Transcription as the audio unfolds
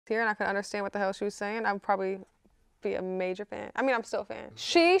here and I could understand what the hell she was saying, I would probably be a major fan. I mean, I'm still a fan.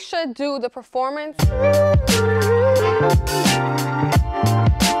 She should do the performance.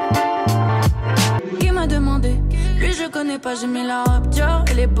 Qui m'a demandé? Lui je connais pas, j'ai mis la robe Dior,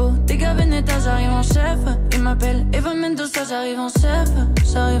 elle est beau. Dégâts Veneta, j'arrive en chef. Il m'appelle Eva Mendoza, j'arrive en chef.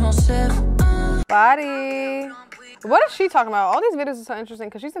 J'arrive en chef. Body. What is she talking about? All these videos are so interesting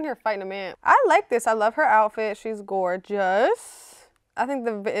because she's in here fighting a man. I like this. I love her outfit. She's gorgeous. I think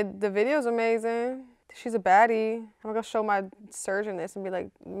the video is amazing. She's a baddie. I'm gonna show my surgeon this and be like,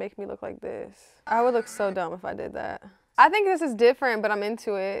 make me look like this. I would look so dumb if I did that. I think this is different, but I'm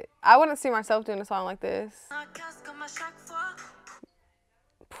into it. I wouldn't see myself doing a song like this.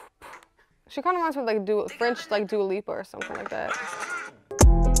 She kind of reminds me of like French, like Dua Lipa or something like that.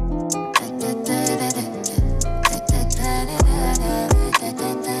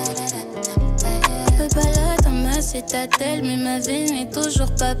 Citadelle, mais ma vie n'est toujours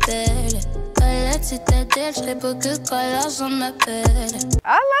pas belle. À la citadelle, je serai beau que quand l'argent m'appelle.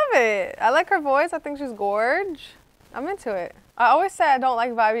 I love it. I like her voice. I think she's gorge. I'm into it. I always say I don't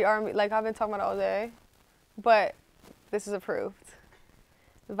like vibey R&B, like I've been talking about all day, but this is approved.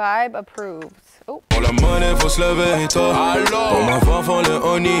 Vibe approved. Oh. Pour la monnaie, faut se lever tôt. Pour m'avoir, faut le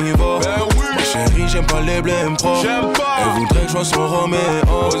haut niveau. Ma chérie, j'aime pas les blèmes pro. Elle voudrait que je sois son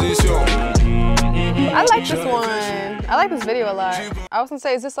Roméo. Position. I like this one. I like this video a lot. I was gonna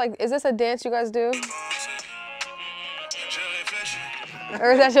say, is this a dance you guys do?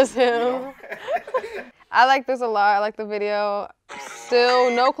 Or is that just him? I like this a lot. I like the video.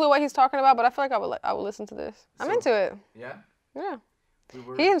 Still no clue what he's talking about, but I feel like I would listen to this. I'm into it. Yeah? Yeah.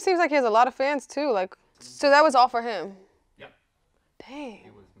 He seems like he has a lot of fans too. Like, so that was all for him. Yep. Dang.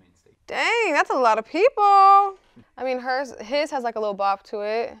 It was mainstay. Dang, that's a lot of people. I mean, his has like a little bop to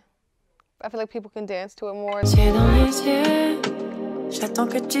it. I feel like people can dance to it more. Yeux dans les yeux, j'attends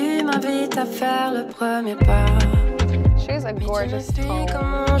que tu m'invites à faire le premier pas. She's a gorgeous tone.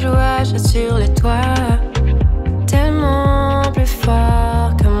 Comme on jouait sur les toits, tellement plus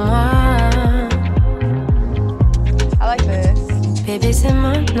fort que moi. I like this. Baby, c'est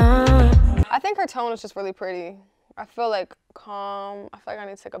maintenant. I think her tone is just really pretty. I feel like calm. I feel like I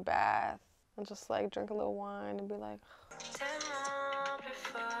need to take a bath and just like drink a little wine and be like.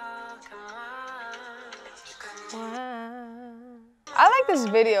 I like this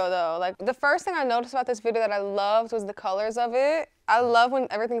video though. Like the first thing I noticed about this video that I loved was the colors of it. I love when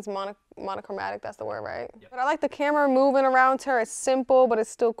everything's monochromatic, that's the word, right? Yep. But I like the camera moving around her. It's simple, but it's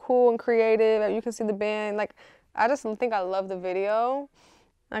still cool and creative. You can see the band. Like, I just think I love the video.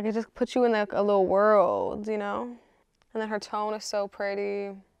 Like it just puts you in like a little world, you know? And then her tone is so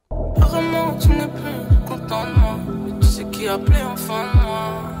pretty. Apparemment, tu n'es plus content de moi, mais tu sais qui a appelé enfin de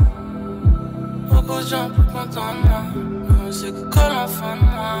moi. Beaucoup de gens plus contents de moi, mais c'est que l'enfant de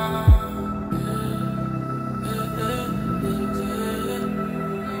moi.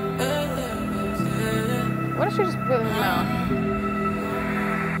 What did she just put in her mouth?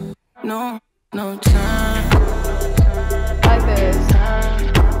 No time. I like this.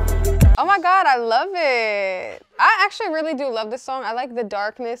 Oh my God, I love it. I actually really do love this song. I like the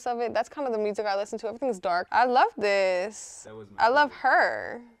darkness of it. That's kind of the music I listen to. Everything's dark. I love this. I love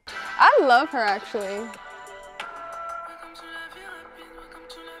her. I love her actually.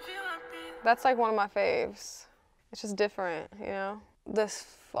 That's like one of my faves. It's just different, you know? This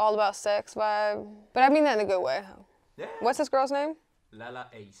all about sex vibe. But I mean that in a good way. Yeah. What's this girl's name? Lala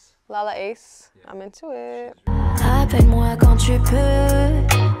Ace. Lala Ace. Yeah. I'm into it. Appelle-moi quand tu peux.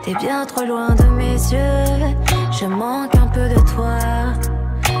 T'es bien trop loin de mes yeux. Je manque un peu de toi.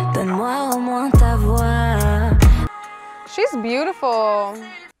 Donne-moi au moins ta voix. She's beautiful.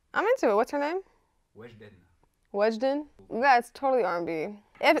 I'm into it. What's her name? Wejdene. Wejdene? Yeah, it's totally R&B.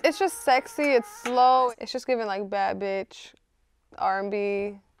 It's just sexy, it's slow. It's just giving like bad bitch,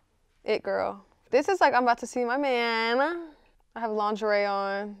 R&B, it girl. This is like I'm about to see my man. I have lingerie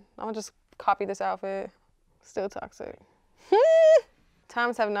on. I'm gonna just copy this outfit. Still toxic.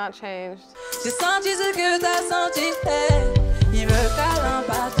 Times have not changed. J'ai senti ce que t'as senti, hey. Il veut câlin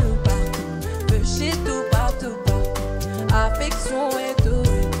partout, partout. Veut shit tout partout, partout. Affection et tout,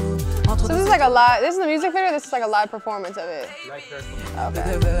 et tout. So this is like a live, this is the music video, this is like a live performance of it. Like her. Okay.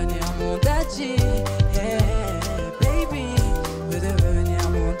 Devenir mon daddy, hey, baby. Veut devenir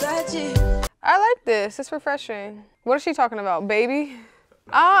mon daddy. I like this, it's refreshing. What is she talking about, baby?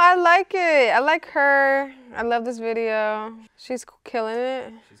 Oh, I like it. I like her. I love this video. She's killing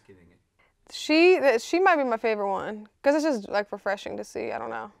it. She's killing it. She might be my favorite one because it's just like refreshing to see. I don't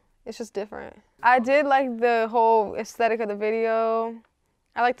know. It's just different. I did like the whole aesthetic of the video.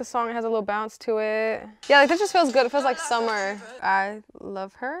 I like the song. It has a little bounce to it. Yeah, like this just feels good. It feels like summer. I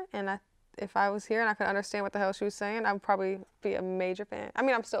love her, and if I was here and I could understand what the hell she was saying, I would probably be a major fan. I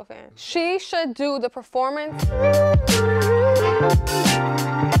mean, I'm still a fan. She should do the performance.